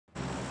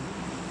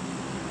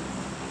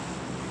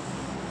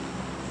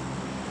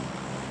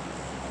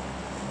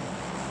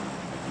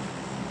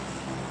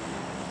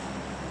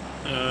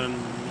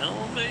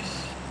Mill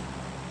base?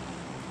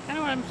 Kind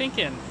of what I'm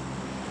thinking.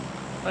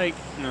 Like,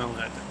 No,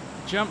 that.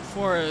 jump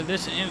for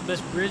this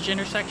bridge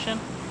intersection,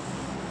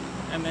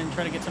 and then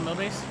try to get to mill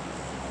base.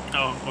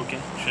 Oh, okay,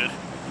 sure.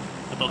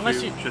 I thought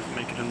Unless we you- should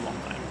make it in one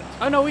time.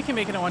 Oh no, we can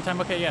make it in one time.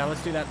 Okay, yeah,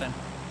 let's do that then.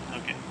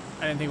 Okay.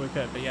 I didn't think we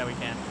could, but yeah, we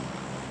can.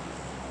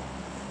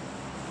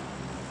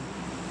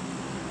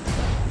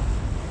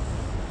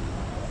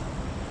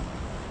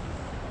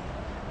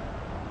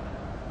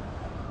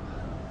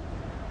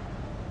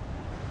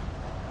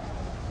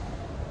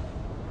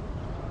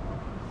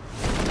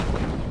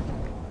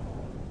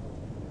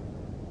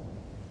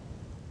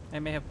 I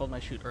may have pulled my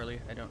chute early.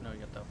 I don't know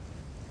yet, though.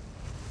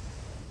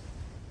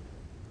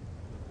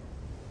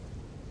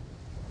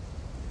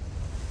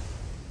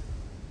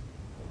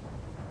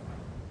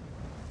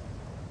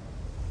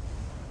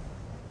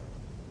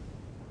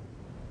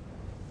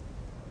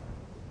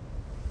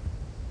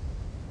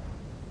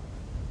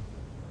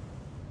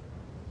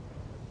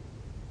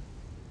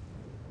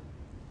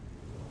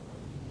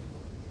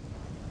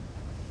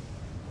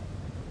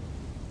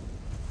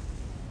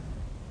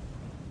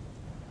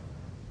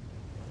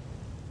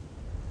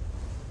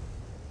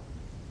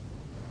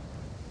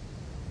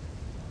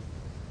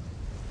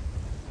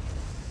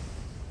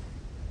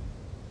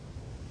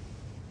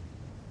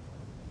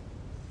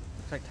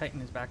 Looks like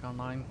Titan is back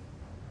online.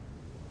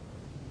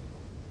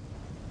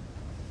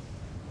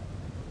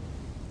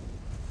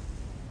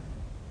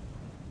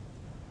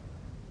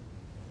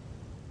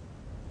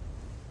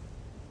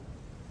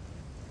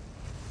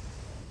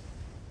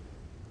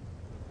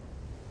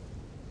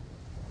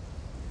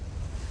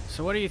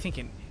 So what are you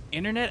thinking?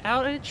 Internet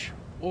outage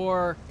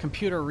or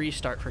computer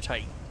restart for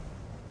Titan?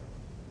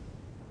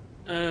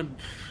 Not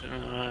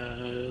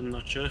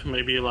sure.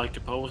 Maybe like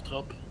a power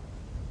drop.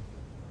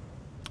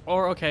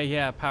 Or, okay,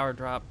 yeah, power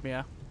drop,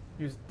 yeah.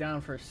 He was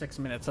down for 6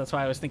 minutes. That's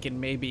why I was thinking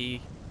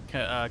maybe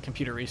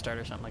computer restart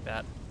or something like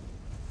that.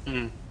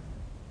 Hmm.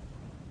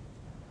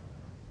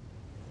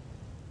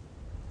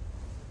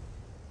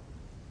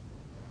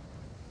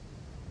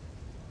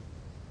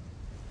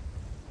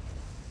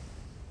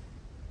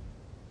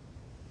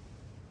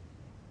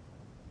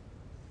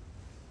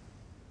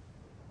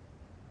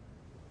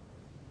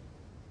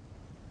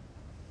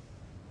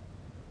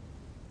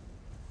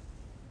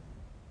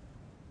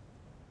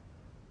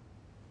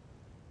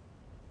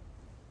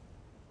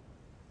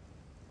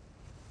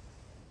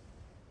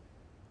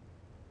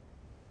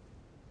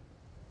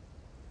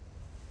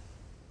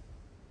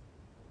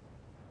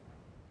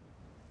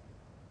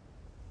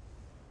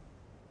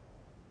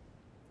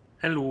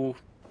 Hello.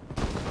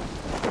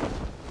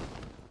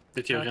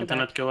 Did your Welcome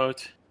internet back. go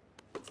out?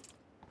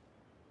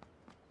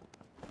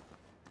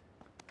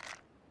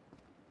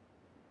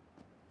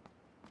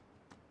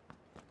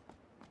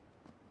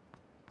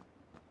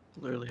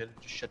 Literally had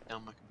to just shut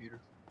down my computer.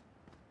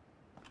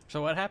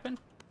 So what happened?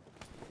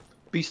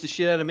 Beats the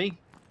shit out of me.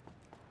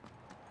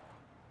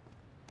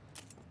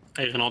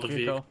 Hier another vehicle.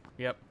 Vehicle.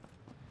 Yep.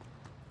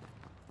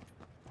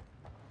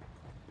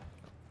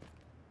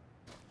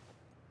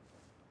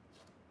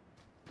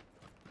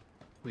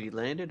 We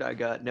landed, I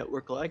got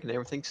network lag, and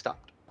everything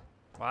stopped.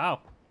 Wow.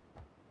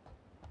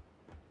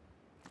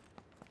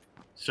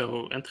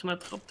 So internet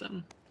dropped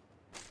then?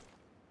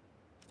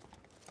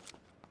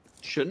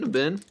 Shouldn't have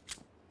been.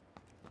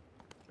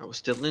 I was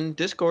still in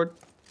Discord.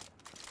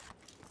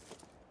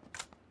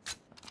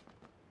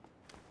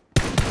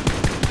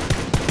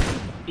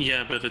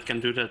 Yeah, but it can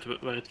do that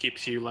where it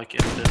keeps you like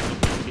in the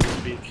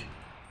TeamSpeak.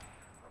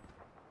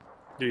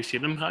 Do you see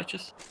them,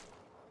 Raatjes?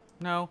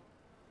 No,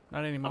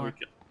 not Oh, anymore.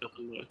 we got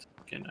them out.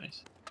 Okay,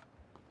 nice.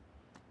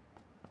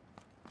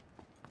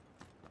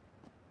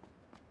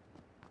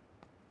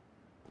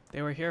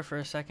 They were here for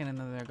a second and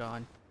then they're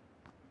gone.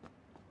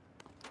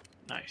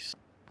 Nice.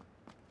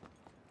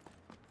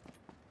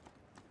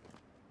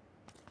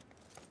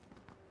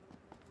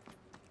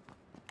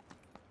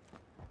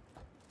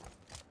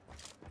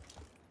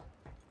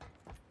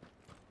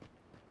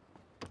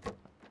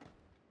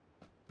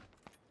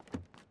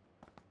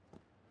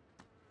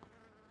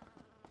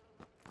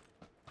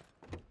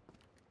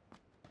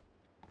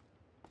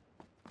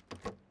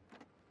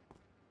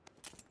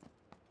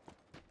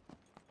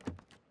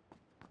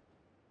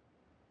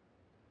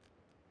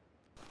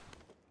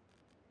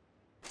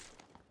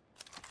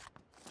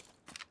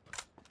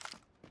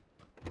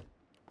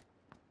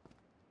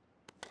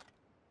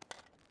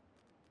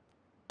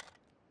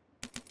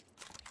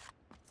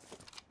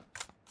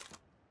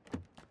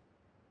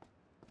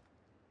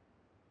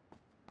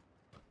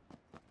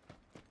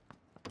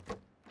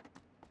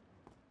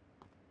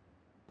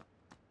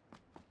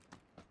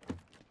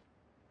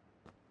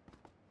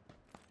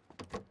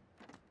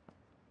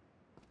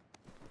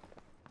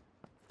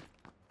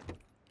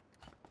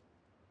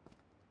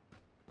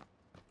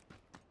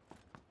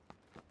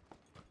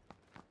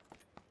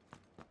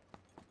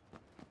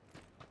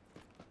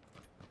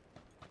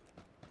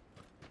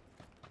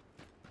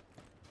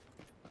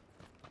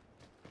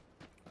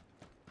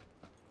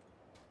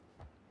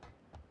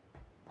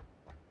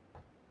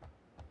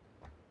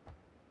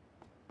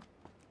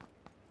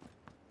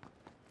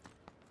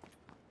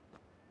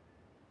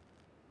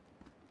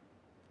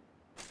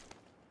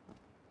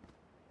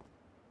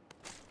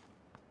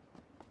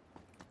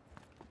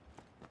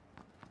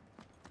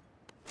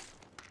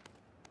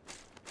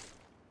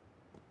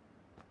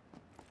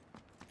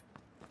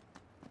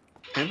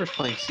 Amber's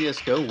playing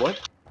CS:GO.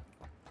 What?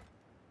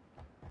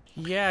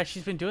 Yeah,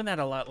 she's been doing that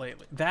a lot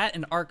lately. That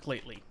and Arc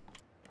lately.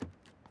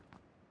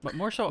 But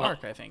more so Well,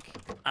 Arc, I think.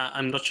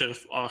 I'm not sure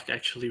if Arc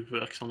actually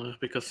works on her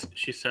because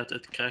she said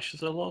it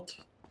crashes a lot,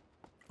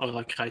 or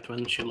like right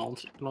when she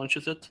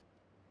launches it.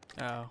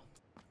 Oh.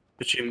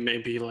 But she may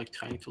be like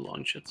trying to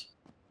launch it.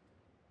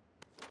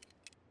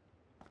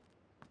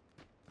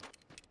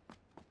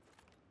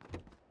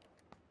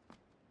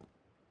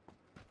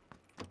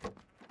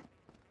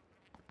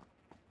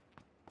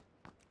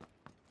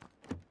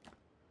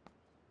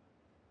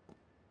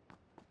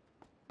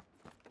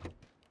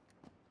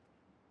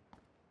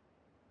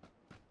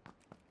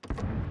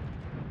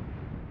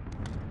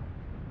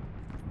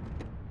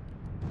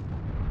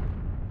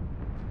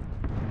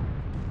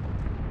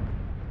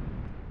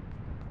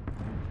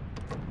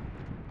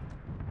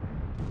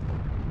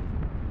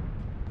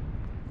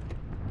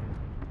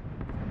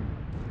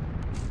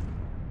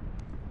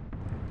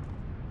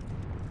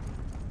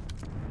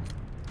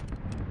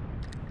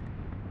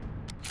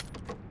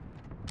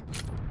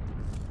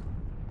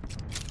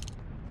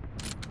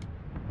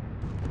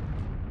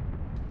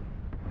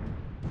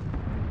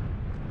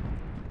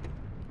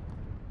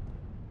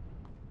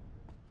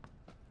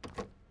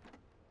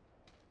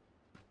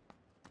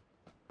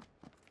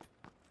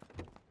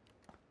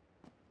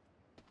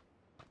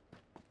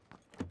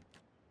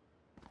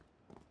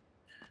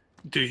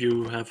 Do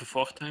you have a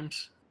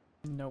 4x?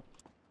 Nope.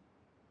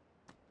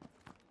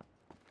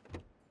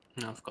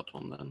 No, I've got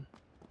one then.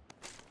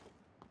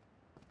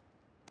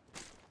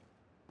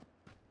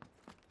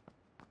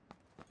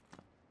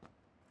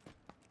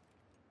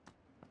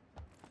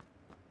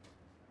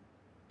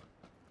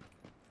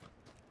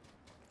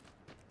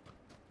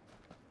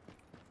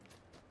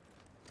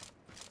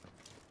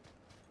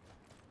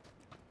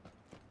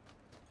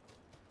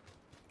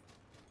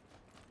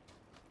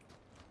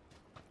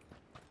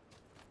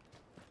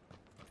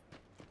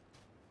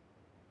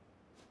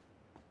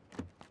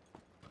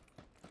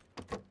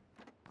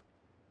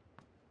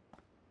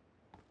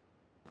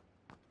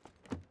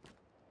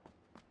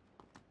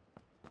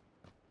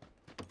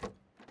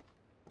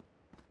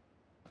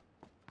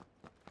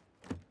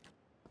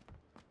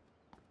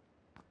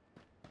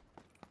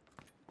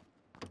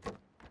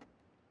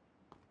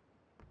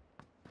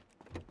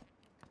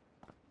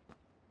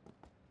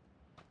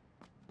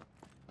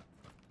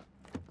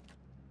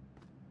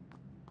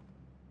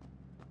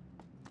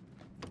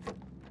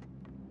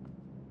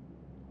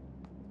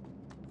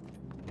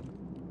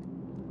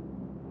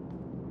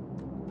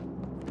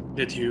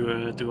 Did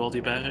you do all the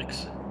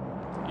barracks?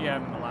 Yeah,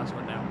 I'm in the last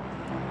one now.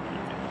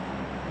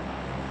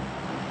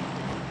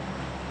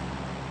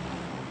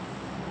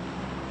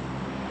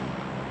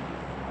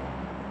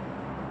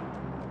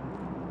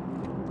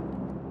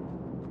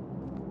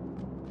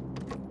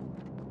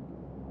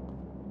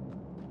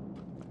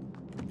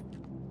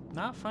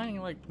 Not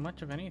finding like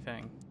much of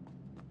anything.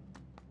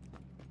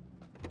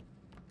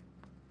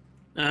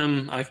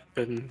 I've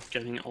been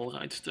getting all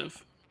right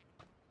stuff.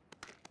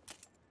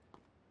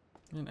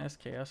 An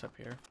SKS up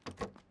here.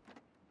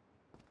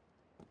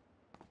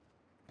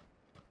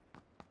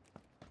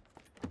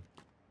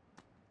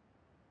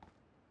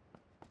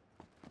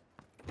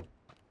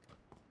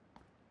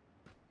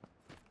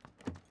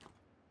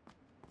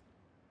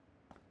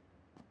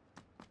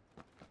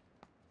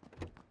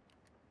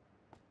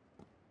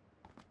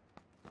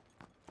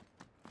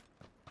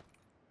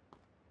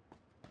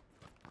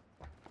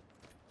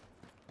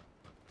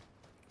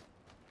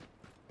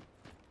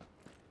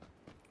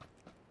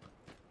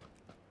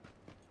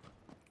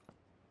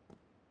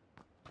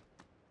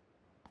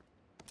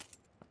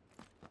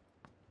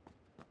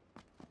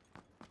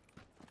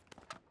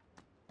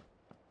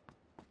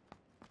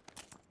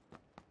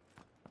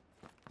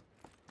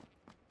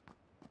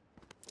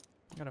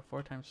 I got a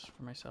 4x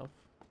for myself.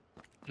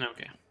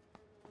 Okay.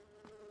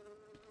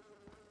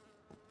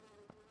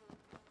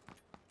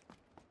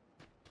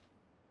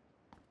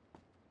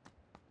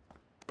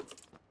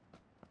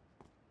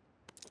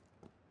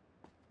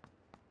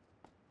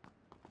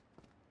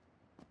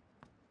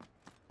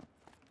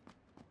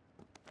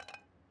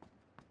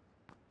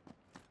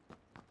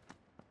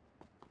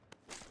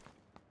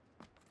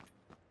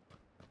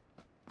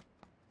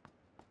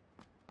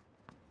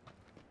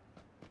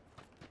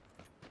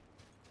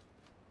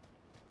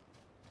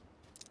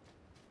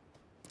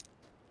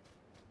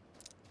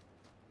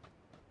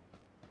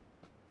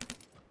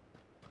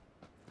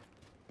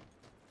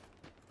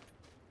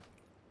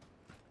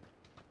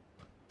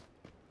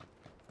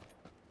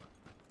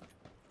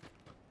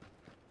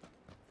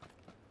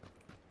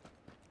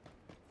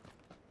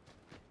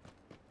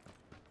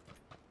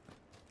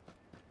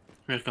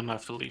 We're gonna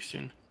have to leave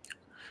soon.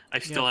 I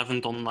still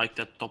haven't done like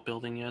that top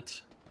building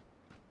yet.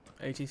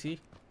 ATC?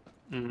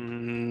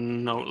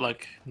 No,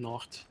 like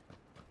north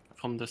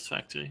from this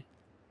factory.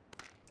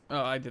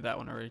 Oh, I did that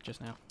one already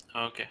just now.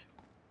 Okay.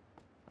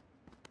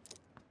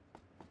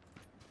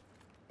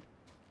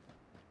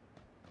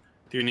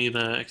 Do you need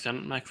an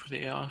extended mag for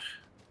the AR?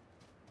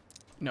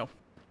 No.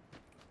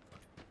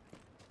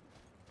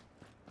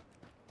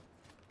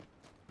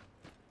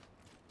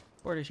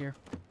 Border's here.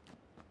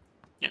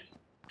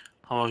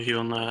 How are you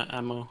on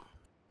ammo?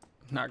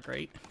 Not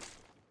great.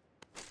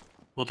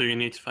 What do you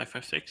need?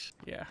 5.56?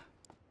 Yeah.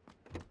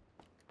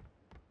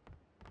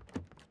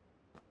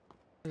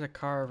 There's a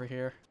car over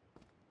here.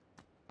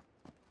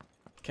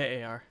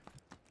 KAR.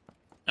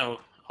 Oh,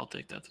 I'll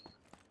take that.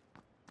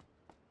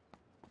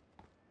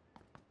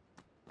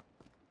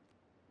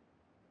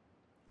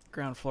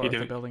 Ground floor of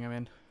the building I'm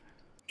in.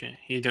 Okay,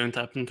 you don't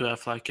happen to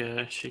have like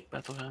a shake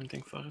battle or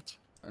anything for it?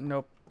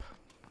 Nope.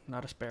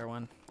 Not a spare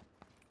one.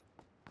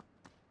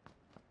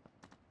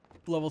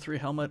 Level 3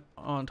 helmet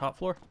on top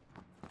floor.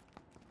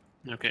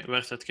 Okay,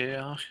 where's that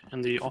KR?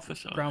 In the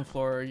office? Or? Ground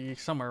floor,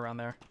 somewhere around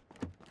there.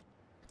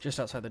 Just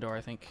outside the door,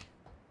 I think.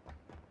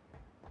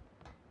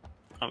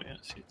 Oh yeah, I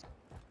see it.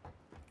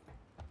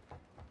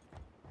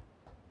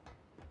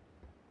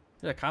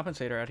 There's a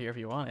compensator out here if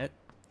you want it.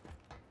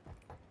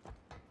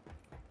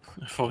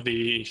 For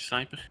the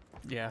sniper?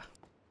 Yeah.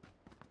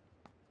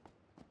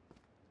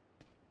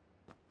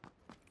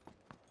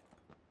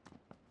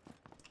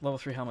 Level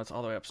 3 helmets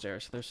all the way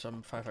upstairs. There's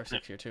some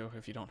 5.56 here too,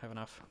 if you don't have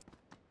enough.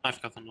 I've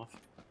got enough.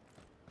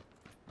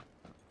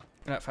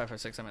 Not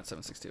 5.56, I'm at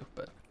 7.62,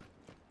 but...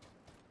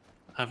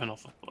 I have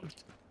enough of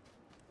both.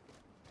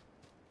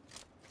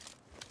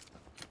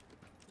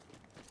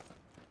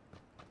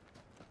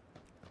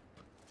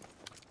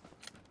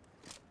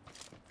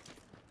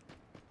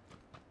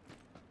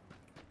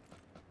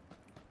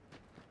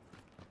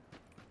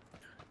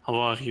 How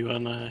are you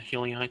on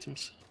healing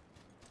items?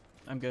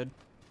 I'm good.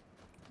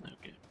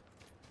 Okay.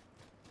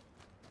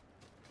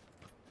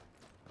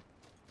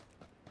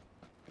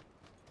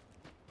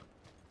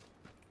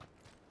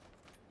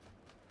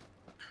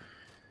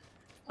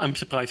 I'm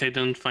surprised I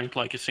didn't find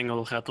like a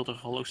single red or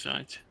hollow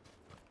side.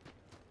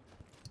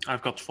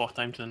 I've got 4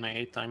 times and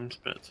 8 times,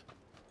 but...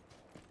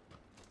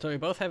 So we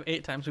both have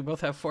 8 times, we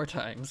both have 4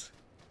 times.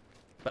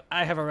 But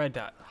I have a red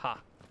dot. Ha.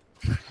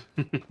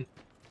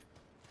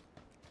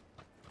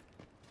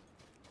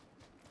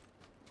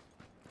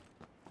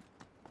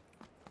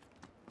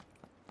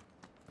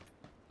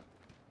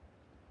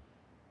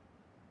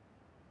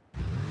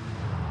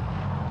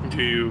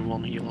 Do you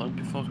want to heal up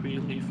before we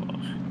leave, or...?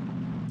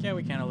 Yeah,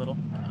 we can a little.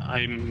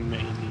 I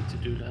may need to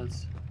do that.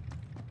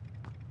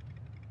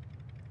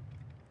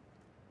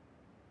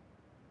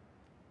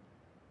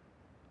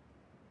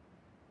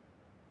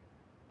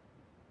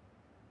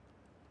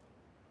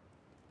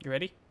 You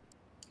ready?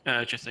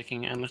 Just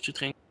taking energy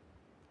drink.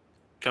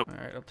 Go.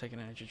 Alright, I'll take an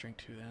energy drink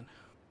too then.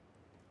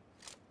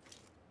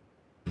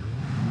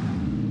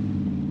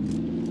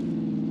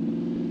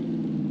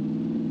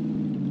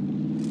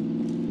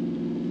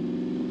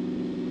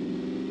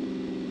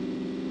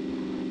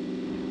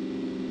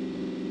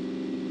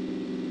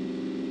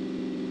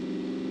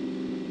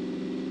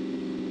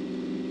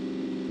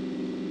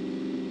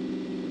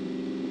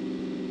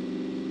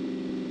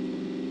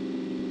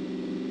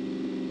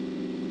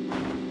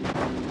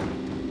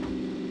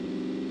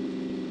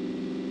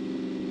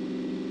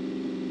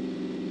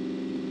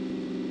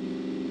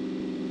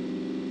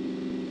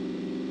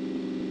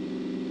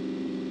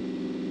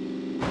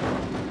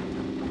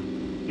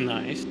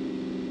 Nice.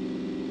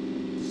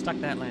 Stuck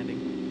that landing.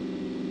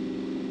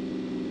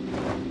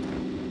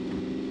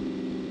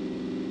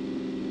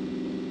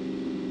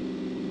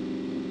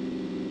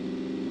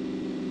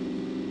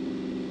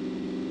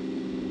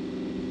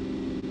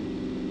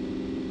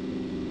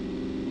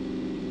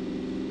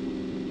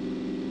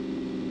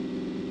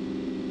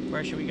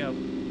 Where should we go?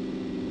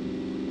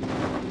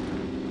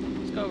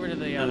 Let's go over to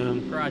the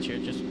garage here,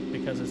 just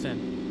because it's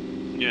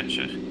in. Yeah,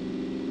 sure.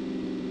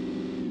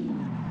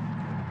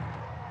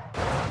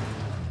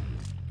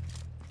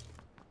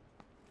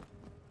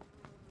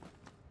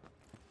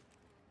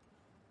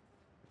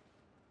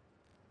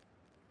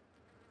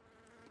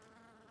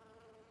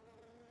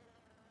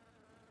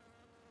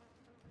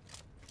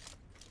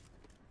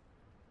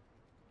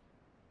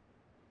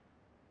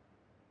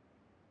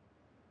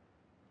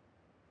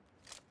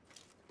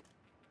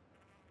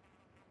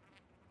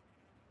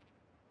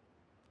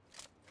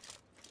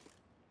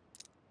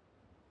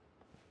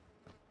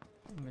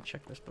 I'm gonna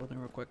check this building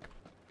real quick.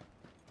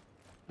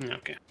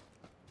 Okay.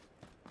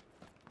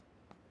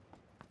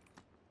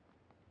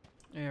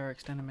 AR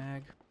extended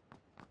mag.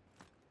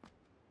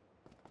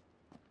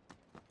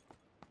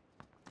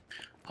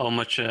 How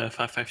much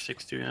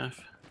 5.56 do you have?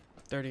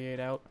 38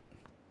 out.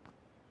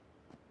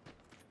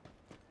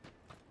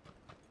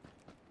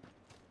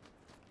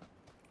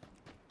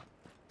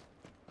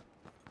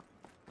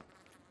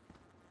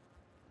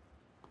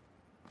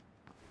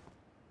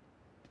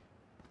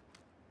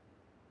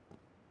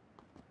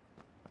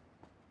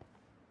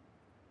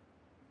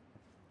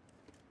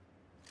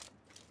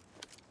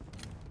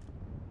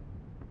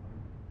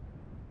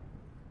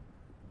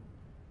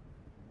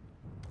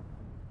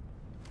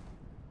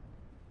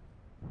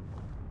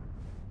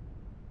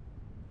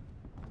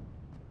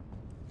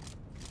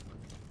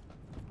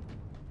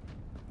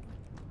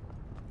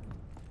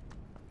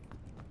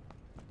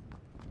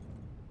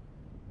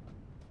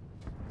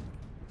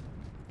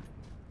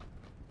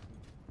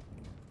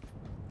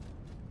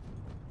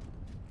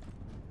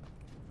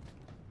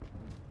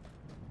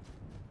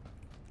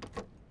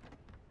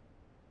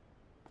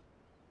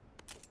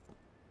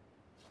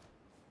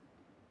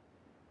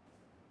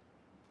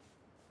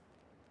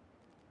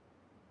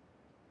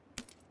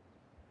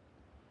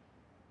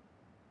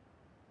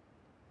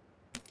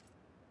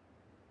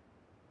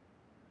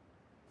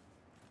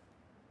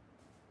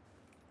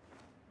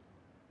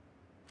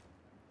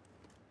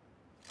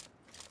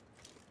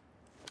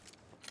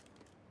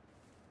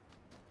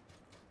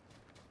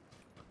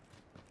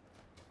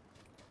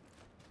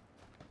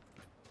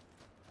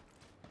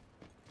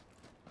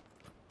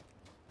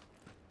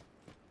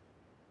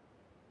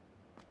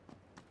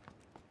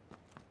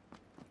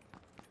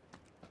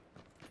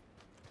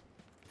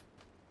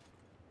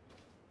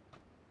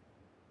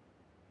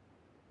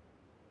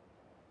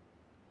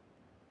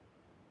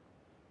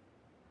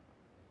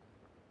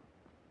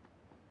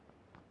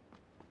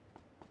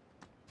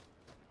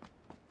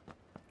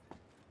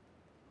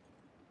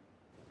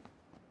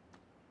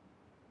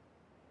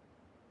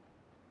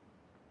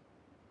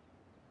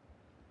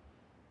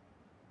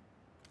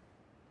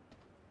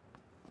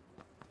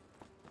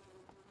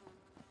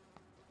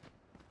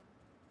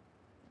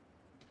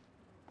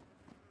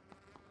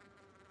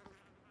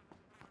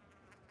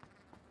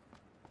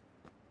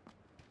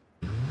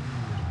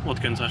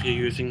 What guns are you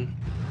using?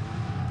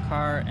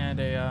 Car and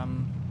a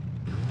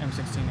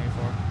M16A4.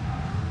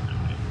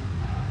 Okay.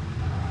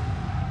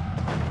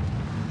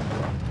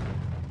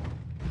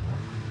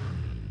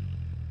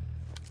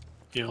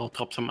 Here, I'll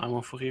drop some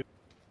ammo for you.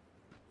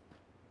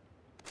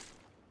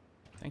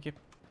 Thank you.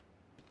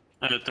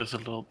 There's a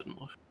little bit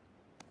more.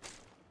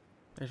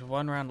 There's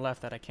one round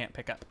left that I can't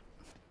pick up.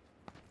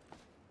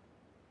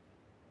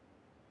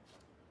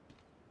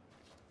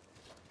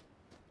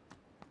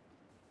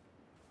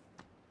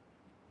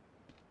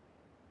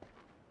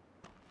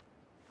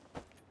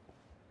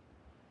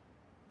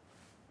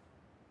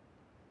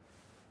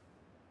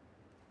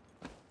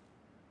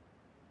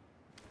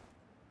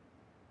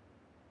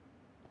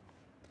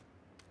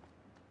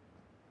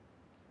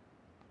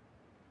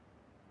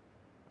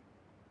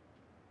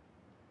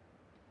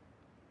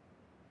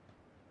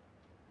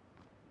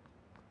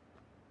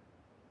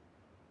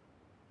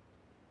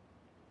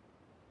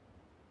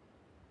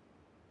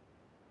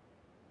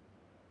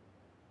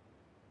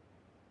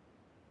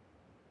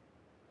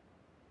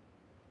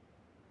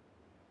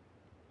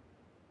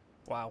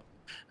 Wow.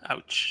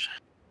 Ouch.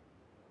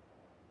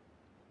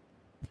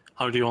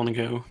 How do you want to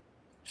go?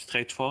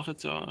 Straight for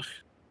it or?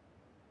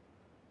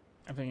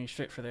 I'm thinking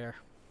straight for there.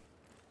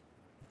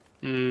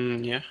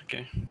 Yeah,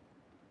 okay.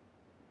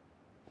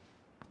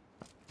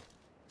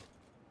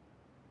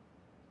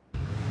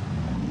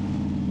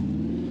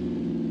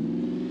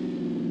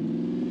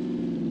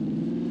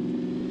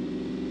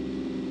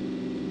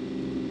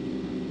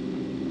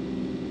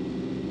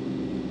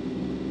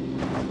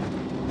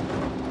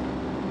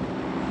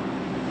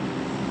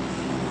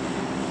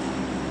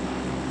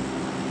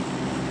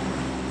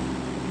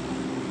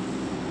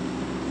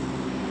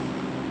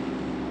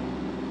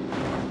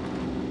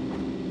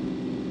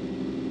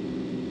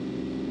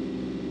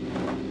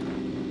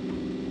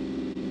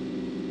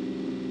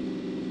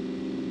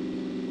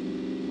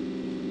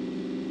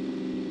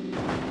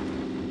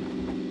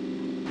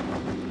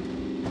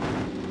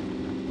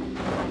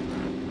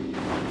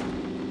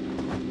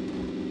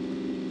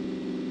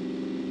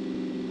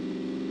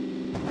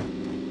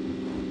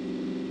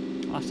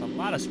 Lost a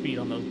lot of speed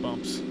on those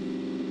bumps.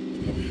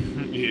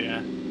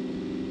 Yeah.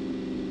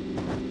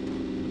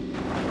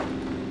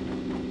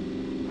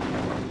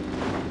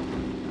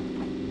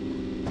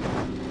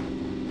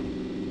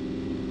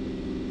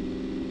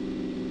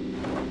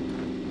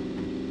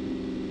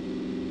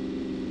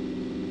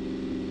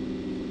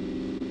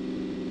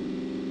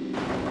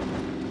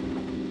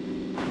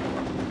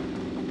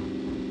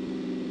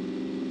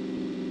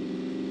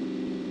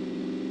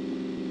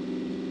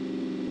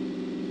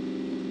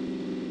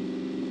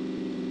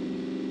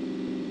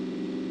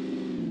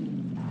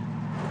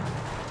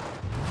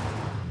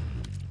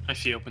 I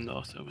see open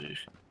doors over here.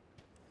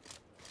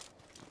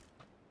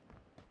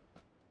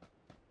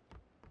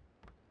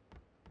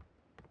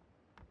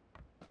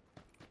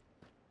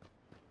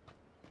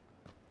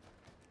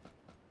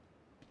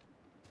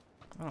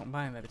 I don't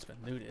mind that it's been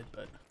looted,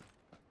 but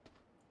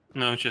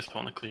No, just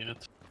want to clear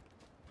it.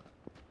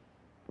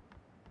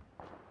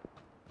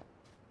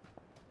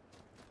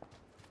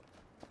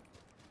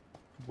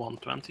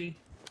 $120.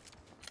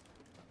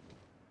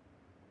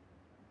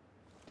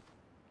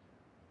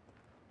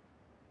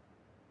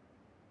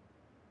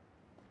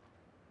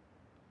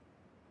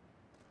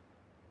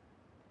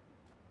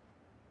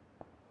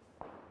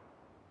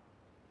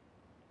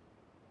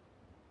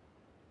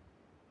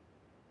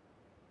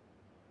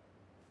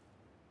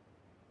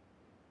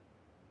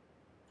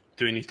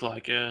 Do we need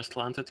like a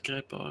slanted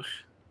grip or?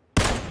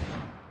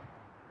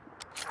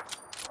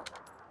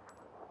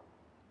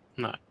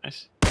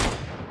 Nice.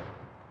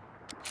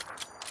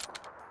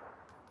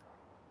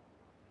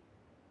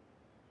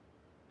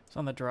 it's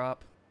on the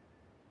drop.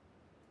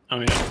 Oh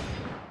yeah.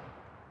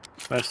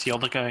 Where's the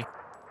other guy?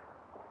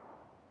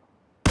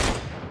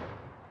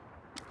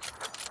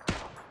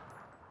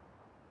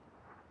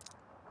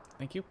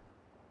 Thank you.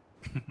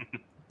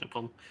 No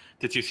problem.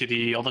 Did you see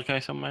the other guy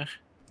somewhere?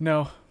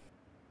 No.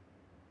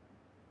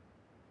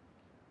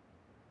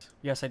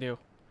 Yes, I do.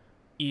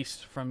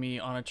 East from me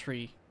on a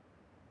tree.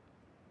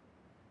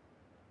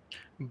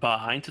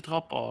 Behind the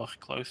drop or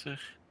closer?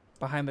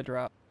 Behind the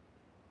drop.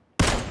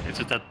 Is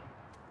it that?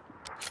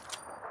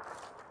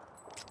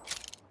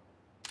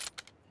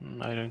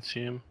 I don't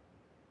see him.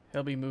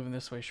 He'll be moving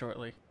this way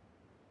shortly.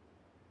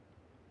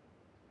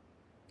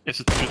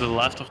 Is it to the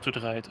left or to the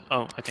right?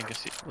 Oh, I think I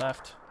see.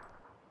 Left.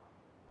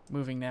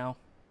 Moving now.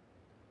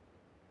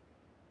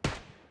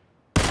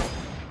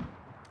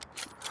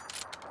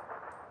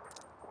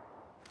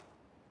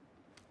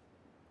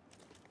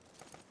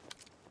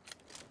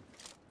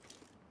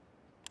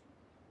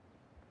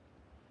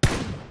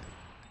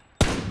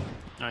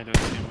 I don't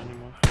see him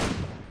anymore.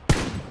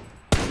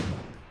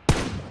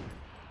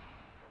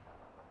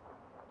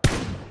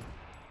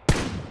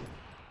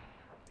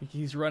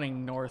 He's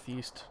running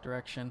northeast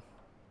direction.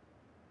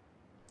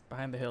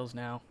 Behind the hills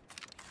now.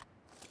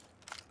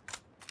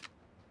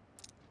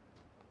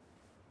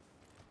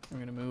 I'm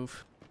gonna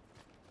move.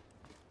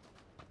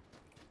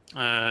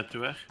 To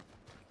where?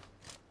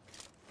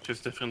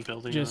 Just different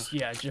building? Just or?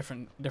 yeah,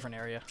 different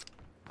area.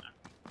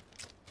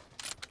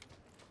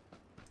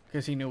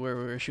 Because he knew where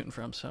we were shooting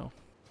from, so.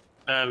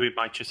 We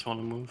might just want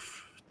to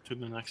move to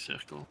the next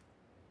circle.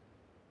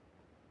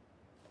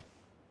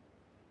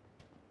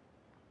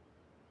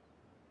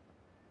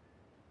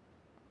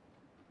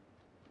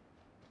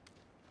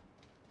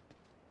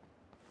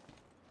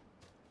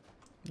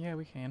 Yeah,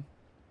 we can.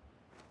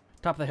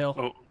 Top of the hill.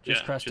 Oh,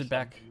 Just yeah, crested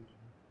back.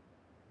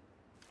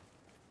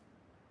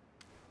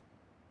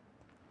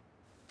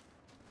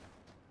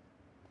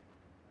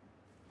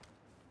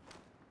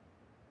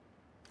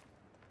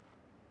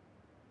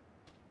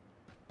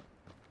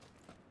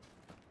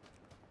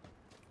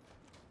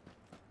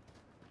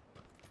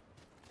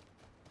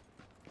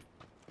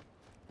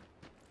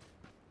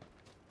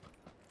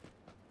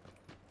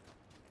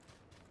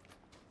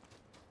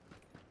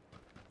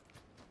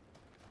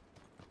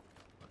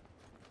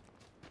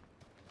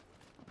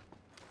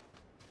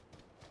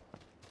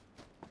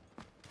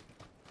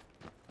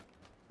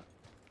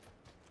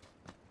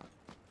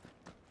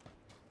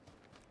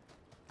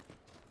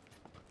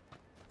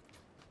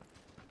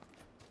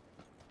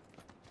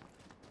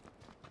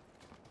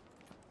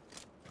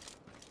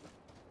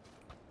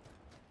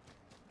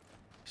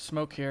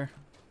 Smoke here.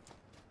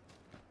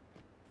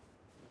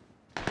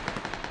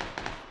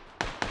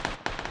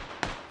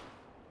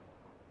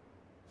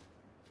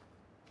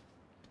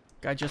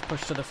 Guy just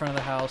pushed to the front of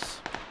the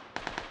house.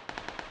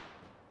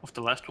 Of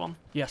the last one?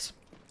 Yes.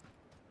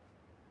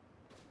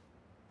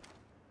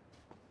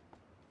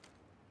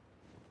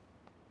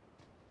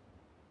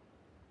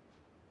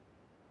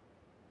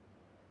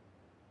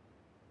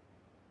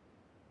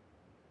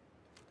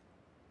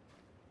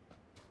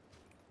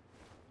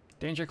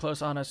 Danger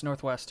close on us,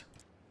 northwest.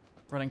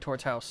 Running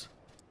towards house.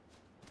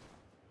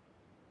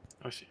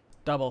 I see.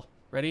 Double.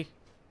 Ready?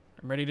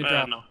 I'm ready to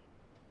drop. No.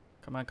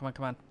 Come on, come on,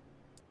 come on.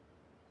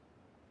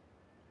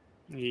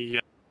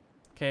 Yeah.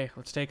 Okay,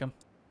 let's take him.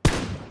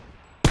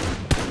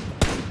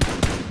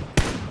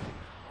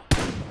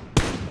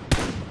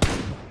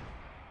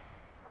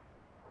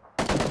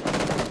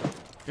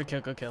 Good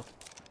kill, good kill.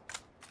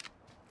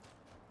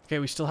 Okay,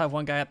 we still have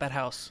one guy at that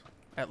house,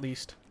 at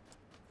least.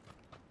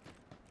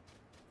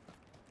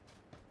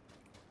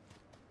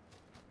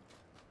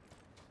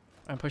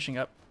 I'm pushing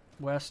up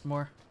west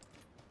more.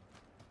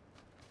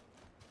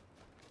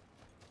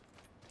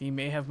 He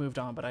may have moved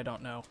on, but I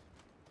don't know.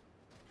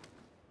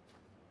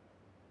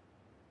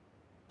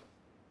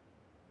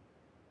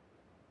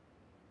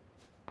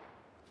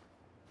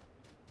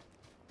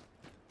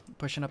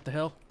 Pushing up the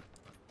hill.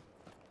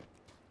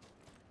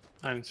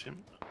 I didn't see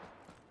him.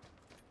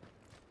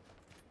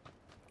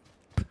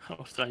 I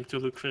was trying to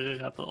look for a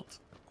red dot.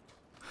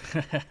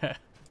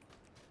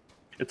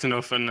 It's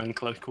no fun in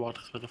close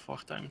quarters with the 4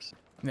 times.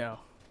 No.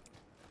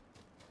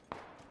 I'm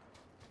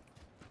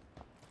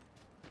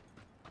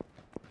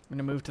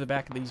gonna move to the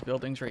back of these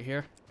buildings right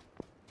here.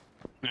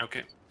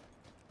 Okay.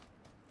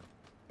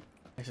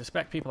 I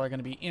suspect people are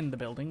gonna be in the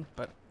building,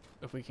 but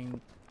if we can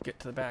get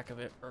to the back of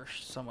it, we're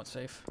somewhat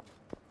safe.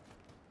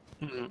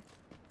 Mm-hmm.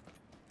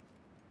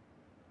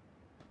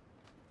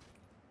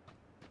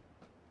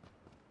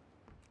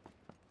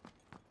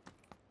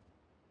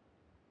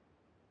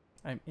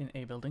 I'm in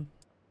a building.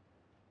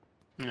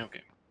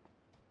 Okay.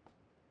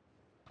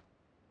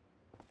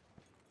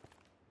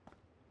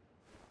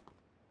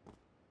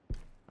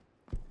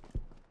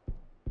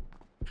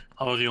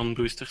 How are you on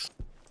boosters?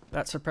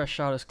 That suppressed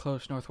shot is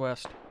close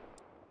northwest.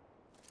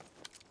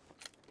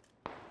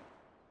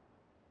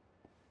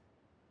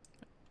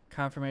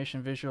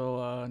 Confirmation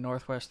visual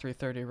northwest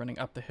 330 running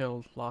up the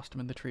hill. Lost him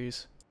in the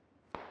trees.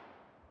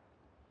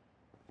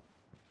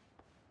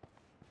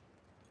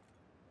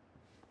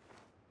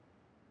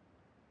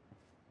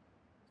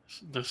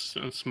 There's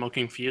a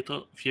smoking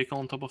vehicle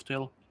on top of the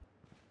hill.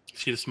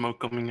 See the smoke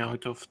coming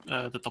out of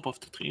the top of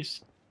the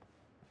trees.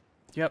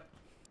 Yep.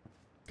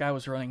 Guy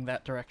was running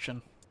that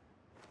direction.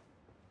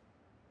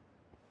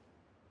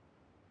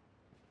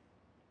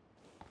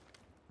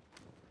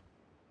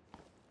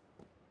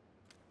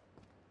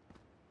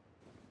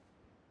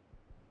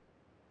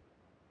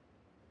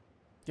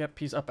 Yep,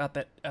 he's up at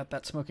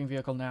that smoking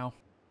vehicle now.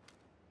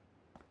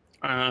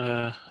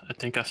 I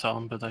think I saw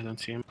him, but I don't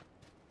see him.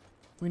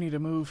 We need to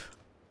move.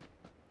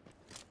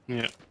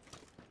 Yeah.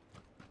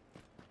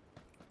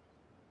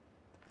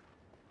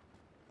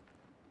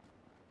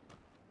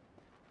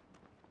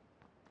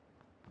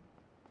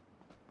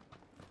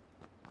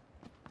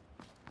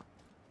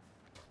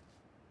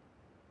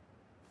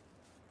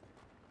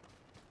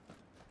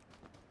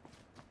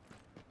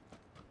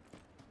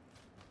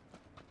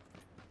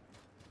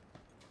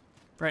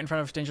 Right in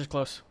front of us, danger's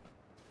close.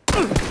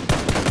 I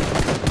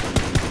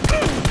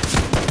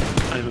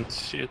don't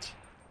see it.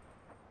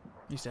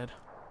 He's dead.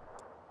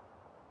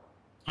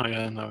 Oh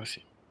yeah, now I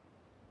see.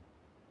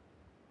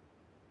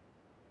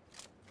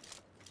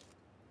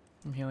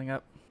 I'm healing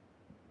up.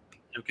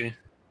 Okay.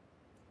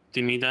 Do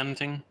you need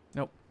anything?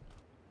 Nope.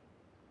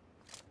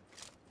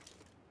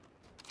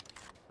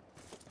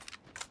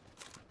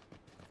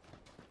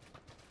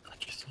 I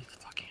just need the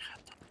fucking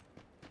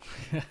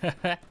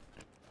red.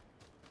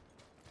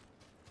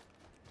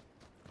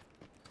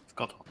 I've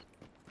got one.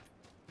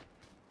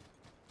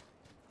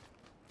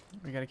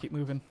 gotta keep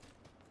moving.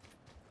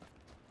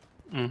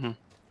 Mm-hmm.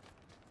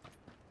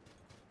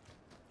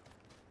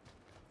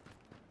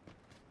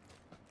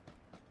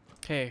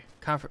 Okay,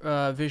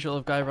 visual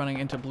of guy running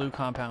into blue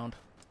compound.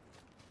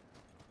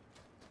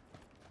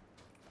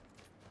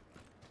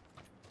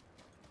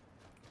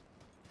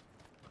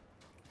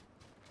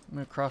 I'm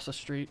gonna cross the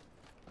street.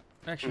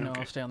 Actually, no,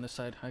 Okay. I'll stay on this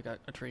side. I got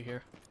a tree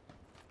here.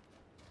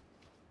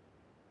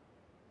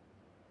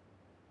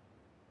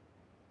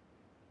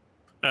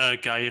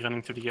 Guy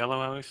running to the yellow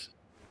house.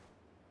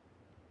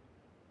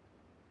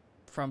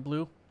 From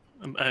blue?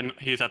 And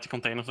he's at the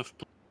containers of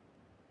blue.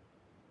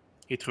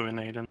 He threw a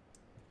nade in. Yep,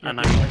 And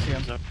yep, I see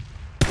him. so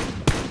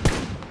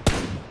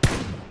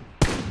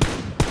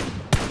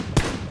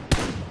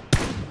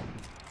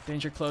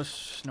Danger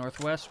close,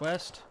 northwest,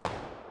 west.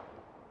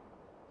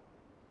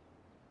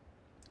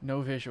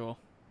 No visual.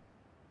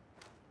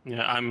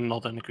 yeah, I'm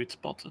not in a good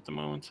spot at the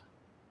moment.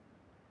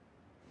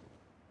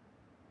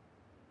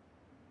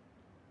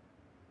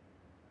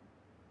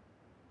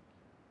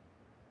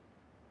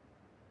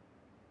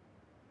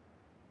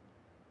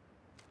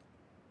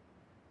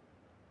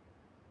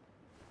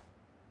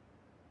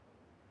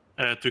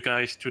 Two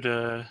guys to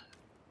the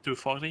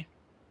 240.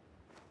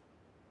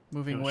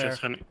 Moving He was where?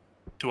 just running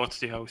towards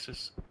the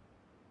houses.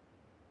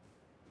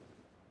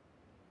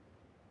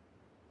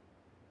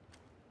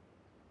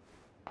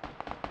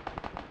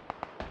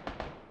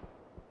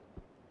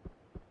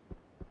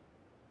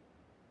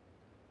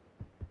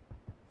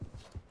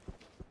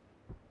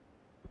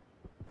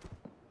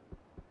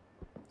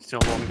 Still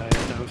one guy at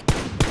the house.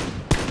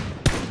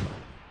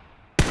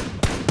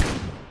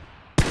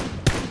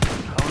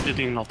 How did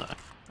he not die?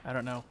 I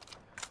don't know.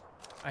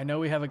 I know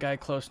we have a guy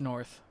close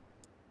north.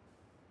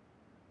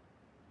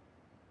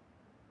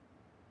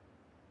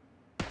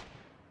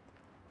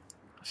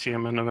 See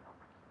him in the...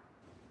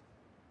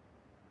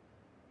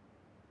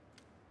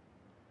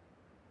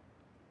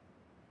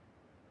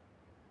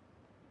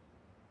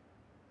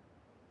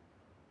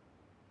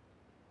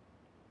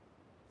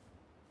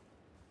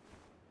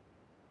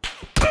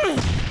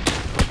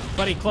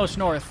 Buddy, close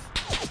north.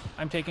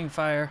 I'm taking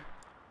fire.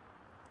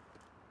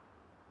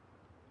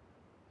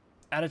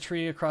 At a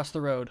tree across the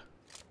road.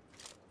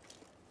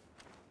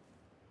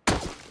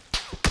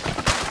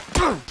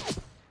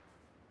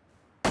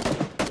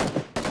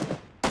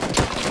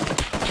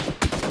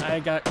 I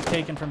got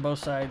taken from both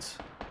sides.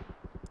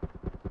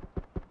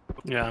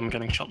 Yeah, I'm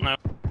getting shot now.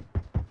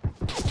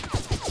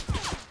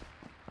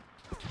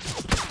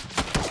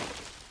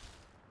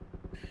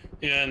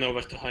 Yeah,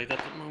 nowhere to hide at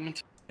the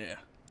moment. Yeah.